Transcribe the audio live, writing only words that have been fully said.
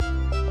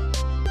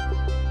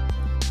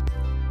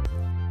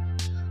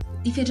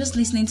if you're just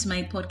listening to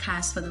my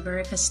podcast for the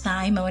very first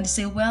time, I want to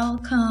say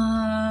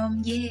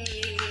welcome.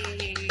 Yay!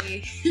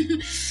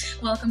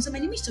 Welcome. So my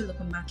name is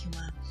Tolulope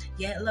Makiwa.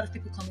 Yeah, a lot of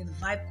people call me the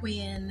Vibe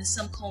Queen.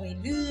 Some call me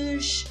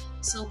Lush.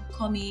 Some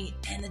call me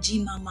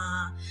Energy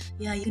Mama.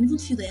 Yeah, you can even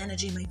feel the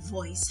energy in my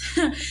voice.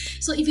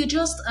 So if you're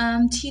just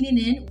tuning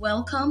in,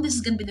 welcome. This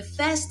is going to be the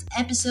first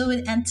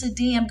episode, and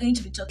today I'm going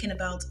to be talking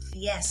about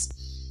Fierce.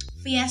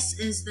 Fierce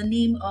is the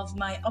name of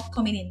my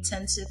upcoming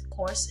intensive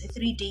course, a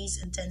 3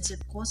 days intensive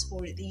course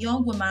for the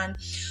young woman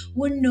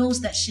who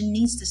knows that she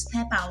needs to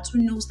step out,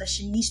 who knows that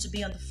she needs to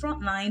be on the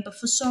front line, but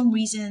for some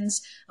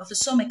reasons or for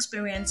some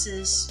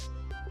experiences,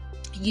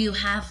 you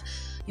have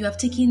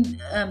taken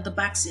the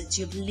back seat.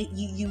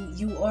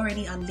 You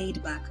already are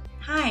laid back.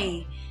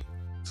 Hi,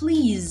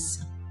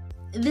 please.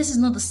 This is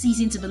not the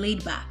season to be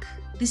laid back.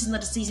 This is not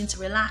the season to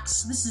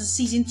relax. This is the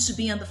season to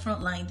be on the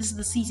front line. This is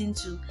the season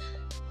to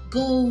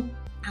go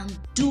and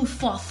do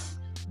forth,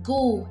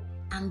 go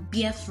and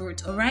bear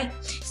fruit. All right.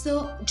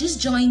 So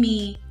just join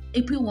me.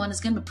 April 1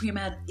 is going to be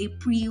premiered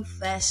April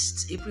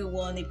 1st, April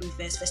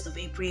 1st of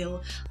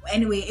April.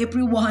 Anyway,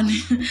 April 1,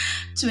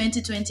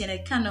 2020, and I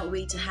cannot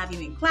wait to have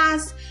you in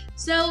class.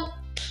 So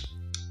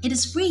it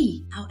is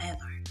free,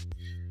 however.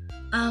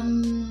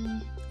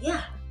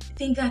 Yeah, I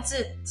think that's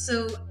it.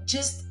 So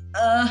just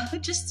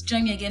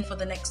join me again for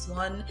the next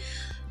one.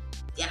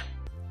 Yeah.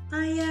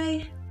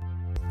 Bye.